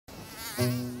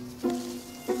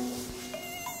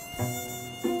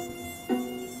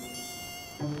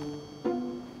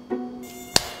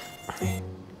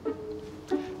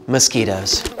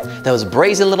Mosquitoes. Those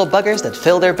brazen little buggers that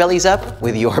fill their bellies up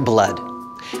with your blood.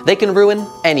 They can ruin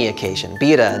any occasion,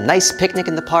 be it a nice picnic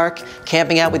in the park,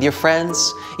 camping out with your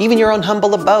friends, even your own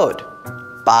humble abode.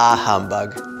 Bah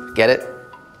humbug. Get it?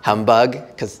 Humbug,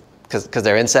 because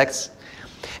they're insects?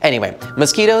 Anyway,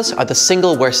 mosquitoes are the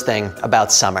single worst thing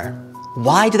about summer.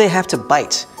 Why do they have to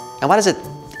bite? And why does it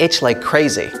itch like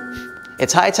crazy?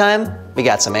 It's high time we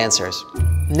got some answers.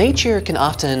 Nature can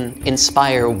often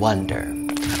inspire wonder.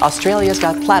 Australia's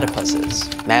got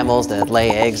platypuses, mammals that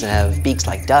lay eggs and have beaks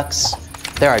like ducks.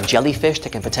 There are jellyfish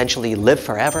that can potentially live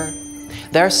forever.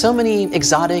 There are so many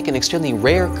exotic and extremely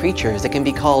rare creatures that can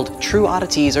be called true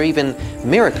oddities or even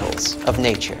miracles of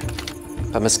nature.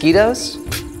 But mosquitoes?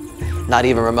 Not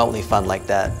even remotely fun like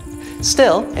that.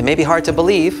 Still, it may be hard to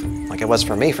believe, like it was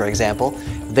for me for example,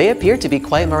 they appear to be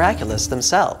quite miraculous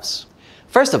themselves.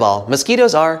 First of all,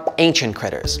 mosquitoes are ancient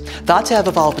critters, thought to have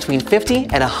evolved between 50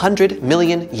 and 100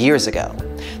 million years ago.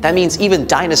 That means even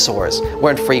dinosaurs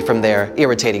weren't free from their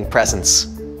irritating presence.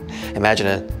 Imagine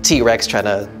a T-Rex trying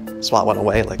to swat one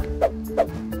away, like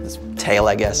this tail,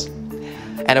 I guess.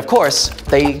 And of course,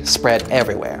 they spread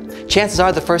everywhere. Chances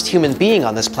are the first human being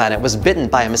on this planet was bitten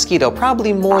by a mosquito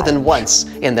probably more than once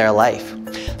in their life.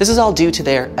 This is all due to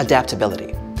their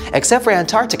adaptability. Except for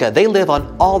Antarctica, they live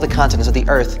on all the continents of the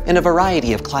Earth in a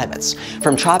variety of climates,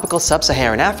 from tropical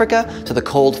sub-Saharan Africa to the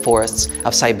cold forests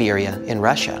of Siberia in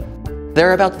Russia. There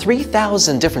are about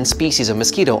 3,000 different species of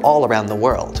mosquito all around the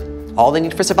world. All they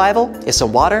need for survival is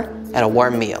some water and a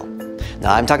warm meal.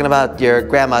 Now, I'm talking about your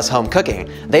grandma's home cooking.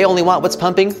 They only want what's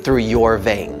pumping through your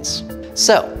veins.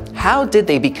 So, how did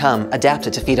they become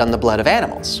adapted to feed on the blood of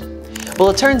animals? Well,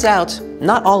 it turns out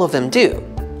not all of them do.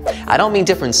 I don't mean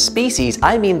different species,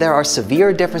 I mean there are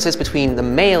severe differences between the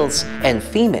males and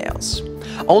females.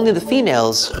 Only the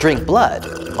females drink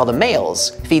blood, while the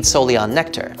males feed solely on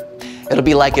nectar. It'll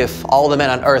be like if all the men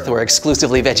on Earth were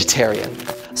exclusively vegetarian.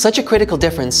 Such a critical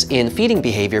difference in feeding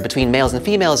behavior between males and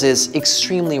females is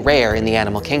extremely rare in the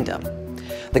animal kingdom.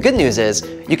 The good news is,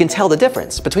 you can tell the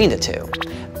difference between the two.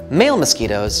 Male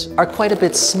mosquitoes are quite a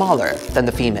bit smaller than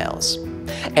the females,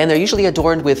 and they're usually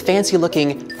adorned with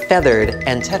fancy-looking feathered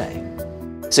antennae.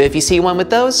 So if you see one with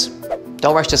those,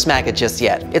 don't rush to smack it just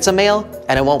yet. It's a male,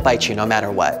 and it won't bite you no matter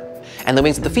what. And the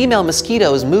wings of the female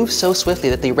mosquitoes move so swiftly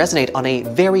that they resonate on a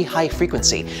very high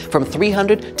frequency, from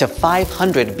 300 to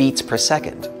 500 beats per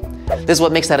second. This is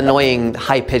what makes that annoying,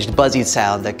 high-pitched, buzzy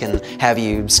sound that can have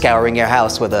you scouring your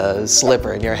house with a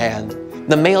slipper in your hand.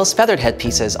 The male's feathered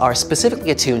headpieces are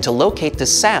specifically attuned to locate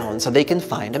this sound so they can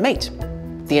find a mate.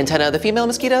 The antennae of the female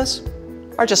mosquitoes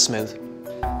are just smooth.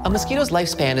 A mosquito's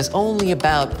lifespan is only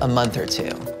about a month or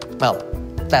two. Well,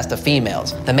 that's the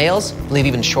females. The males live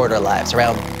even shorter lives,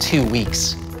 around 2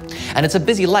 weeks. And it's a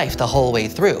busy life the whole way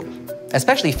through,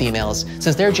 especially females,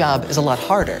 since their job is a lot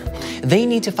harder. They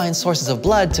need to find sources of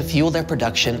blood to fuel their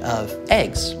production of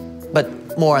eggs.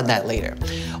 But more on that later.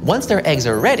 Once their eggs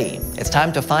are ready, it's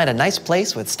time to find a nice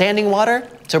place with standing water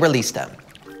to release them.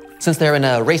 Since they're in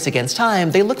a race against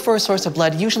time, they look for a source of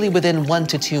blood usually within 1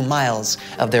 to 2 miles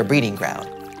of their breeding ground.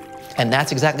 And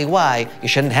that's exactly why you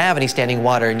shouldn't have any standing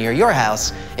water near your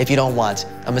house if you don't want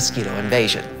a mosquito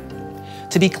invasion.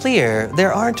 To be clear,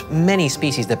 there aren't many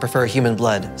species that prefer human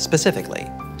blood specifically.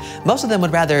 Most of them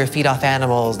would rather feed off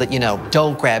animals that,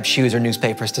 don't grab shoes or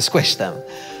newspapers to squish them.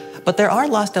 But there are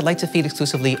lots that like to feed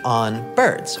exclusively on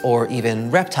birds or even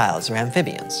reptiles or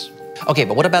amphibians. Okay,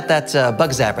 but what about that bug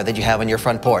zapper that you have on your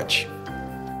front porch?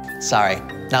 Sorry,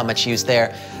 not much use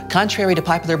there. Contrary to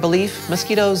popular belief,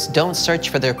 mosquitoes don't search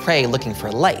for their prey looking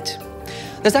for light.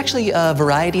 There's actually a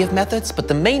variety of methods, but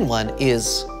the main one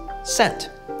is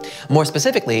scent. More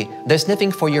specifically, they're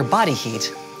sniffing for your body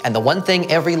heat, and the one thing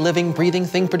every living, breathing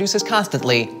thing produces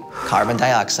constantly, carbon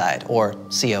dioxide, or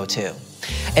CO2.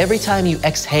 Every time you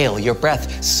exhale, your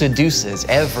breath seduces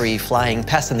every flying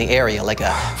pest in the area like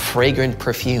a fragrant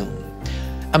perfume.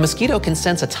 A mosquito can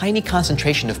sense a tiny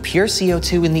concentration of pure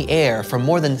CO2 in the air from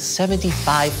more than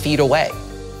 75 feet away.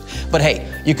 But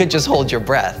hey, you could just hold your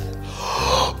breath.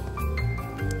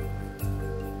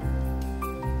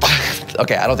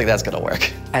 Okay, I don't think that's gonna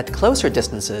work. At closer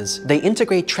distances, they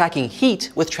integrate tracking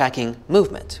heat with tracking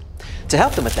movement. To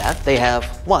help them with that, they have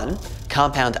 1.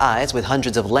 Compound eyes with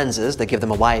hundreds of lenses that give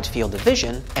them a wide field of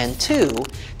vision, and 2.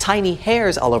 Tiny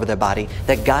hairs all over their body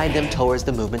that guide them towards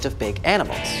the movement of big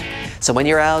animals. So when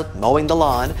you're out mowing the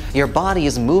lawn, your body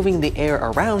is moving the air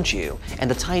around you,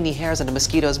 and the tiny hairs on a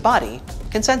mosquito's body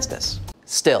can sense this.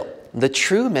 Still, the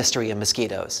true mystery of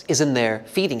mosquitoes is in their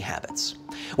feeding habits.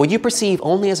 What you perceive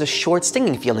only as a short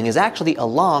stinging feeling is actually a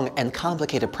long and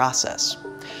complicated process.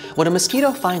 When a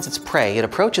mosquito finds its prey, it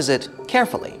approaches it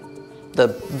carefully. The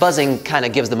buzzing kind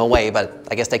of gives them away, but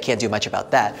I guess they can't do much about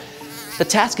that. The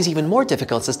task is even more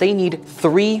difficult since they need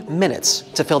 3 minutes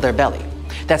to fill their belly.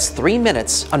 That's 3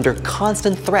 minutes under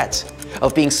constant threat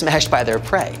of being smashed by their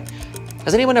prey.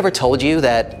 Has anyone ever told you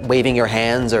that waving your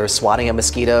hands or swatting at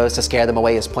mosquitoes to scare them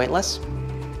away is pointless?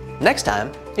 Next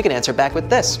time, you can answer back with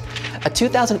this. A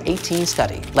 2018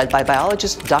 study led by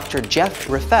biologist Dr. Jeff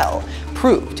Riffel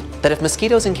proved that if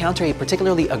mosquitoes encounter a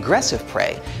particularly aggressive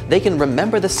prey, they can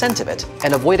remember the scent of it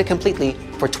and avoid it completely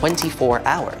for 24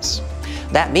 hours.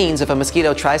 That means if a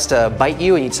mosquito tries to bite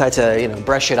you and you decide to,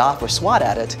 brush it off or swat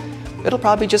at it, it'll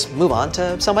probably just move on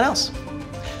to someone else.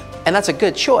 And that's a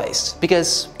good choice,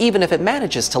 because even if it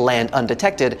manages to land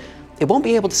undetected, it won't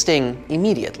be able to sting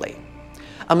immediately.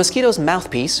 A mosquito's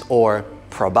mouthpiece, or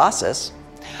proboscis,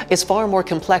 is far more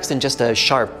complex than just a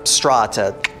sharp straw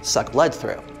to suck blood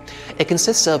through. It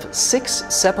consists of 6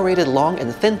 separated long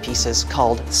and thin pieces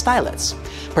called stylets,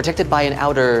 protected by an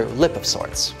outer lip of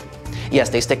sorts. Yes,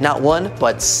 they stick not 1,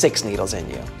 but 6 needles in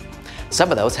you. Some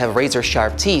of those have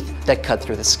razor-sharp teeth that cut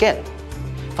through the skin.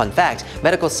 Fun fact,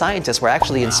 medical scientists were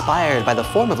actually inspired by the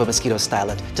form of a mosquito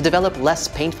stylet to develop less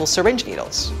painful syringe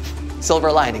needles.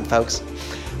 Silver lining, folks.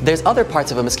 There's other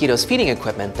parts of a mosquito's feeding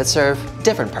equipment that serve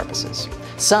different purposes.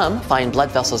 Some find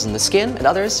blood vessels in the skin, and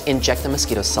others inject the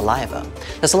mosquito's saliva.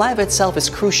 The saliva itself is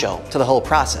crucial to the whole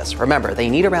process. Remember, they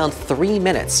need around 3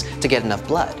 minutes to get enough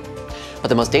blood. But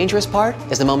the most dangerous part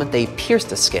is the moment they pierce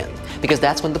the skin, because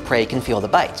that's when the prey can feel the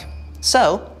bite.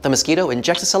 So, the mosquito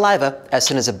injects the saliva as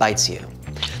soon as it bites you.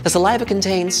 The saliva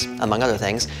contains, among other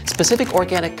things, specific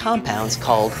organic compounds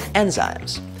called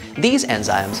enzymes. These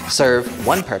enzymes serve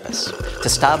one purpose: to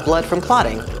stop blood from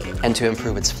clotting and to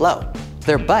improve its flow.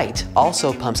 Their bite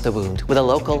also pumps the wound with a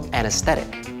local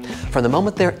anesthetic. From the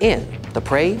moment they're in, the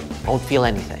prey won't feel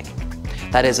anything.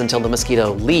 That is until the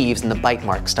mosquito leaves and the bite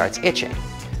mark starts itching.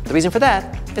 The reason for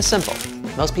that is simple.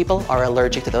 Most people are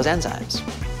allergic to those enzymes.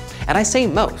 And I say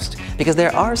most because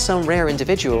there are some rare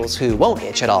individuals who won't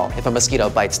itch at all if a mosquito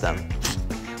bites them.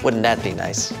 Wouldn't that be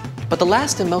nice? But the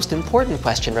last and most important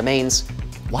question remains,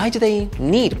 why do they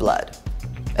need blood?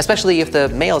 Especially if the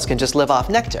males can just live off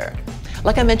nectar.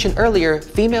 Like I mentioned earlier,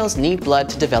 females need blood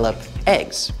to develop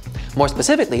eggs. More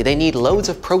specifically, they need loads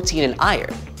of protein and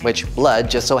iron, which blood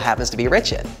just so happens to be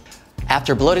rich in.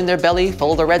 After bloating their belly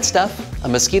full of the red stuff, a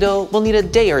mosquito will need a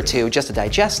day or two just to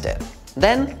digest it.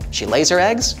 Then she lays her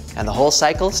eggs, and the whole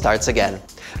cycle starts again.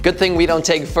 Good thing we don't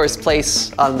take first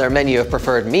place on their menu of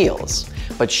preferred meals.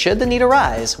 But should the need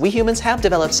arise, we humans have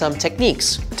developed some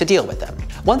techniques to deal with them.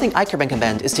 One thing I can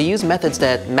recommend is to use methods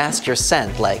that mask your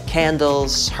scent, like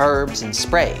candles, herbs, and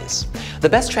sprays. The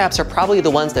best traps are probably the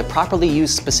ones that properly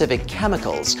use specific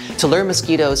chemicals to lure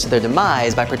mosquitoes to their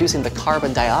demise by producing the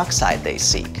carbon dioxide they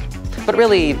seek. But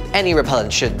really, any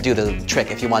repellent should do the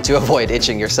trick if you want to avoid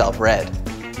itching yourself red.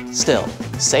 Still,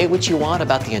 say what you want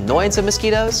about the annoyance of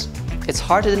mosquitoes, it's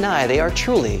hard to deny they are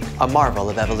truly a marvel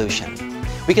of evolution.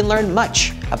 We can learn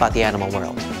much about the animal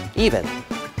world, even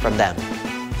from them.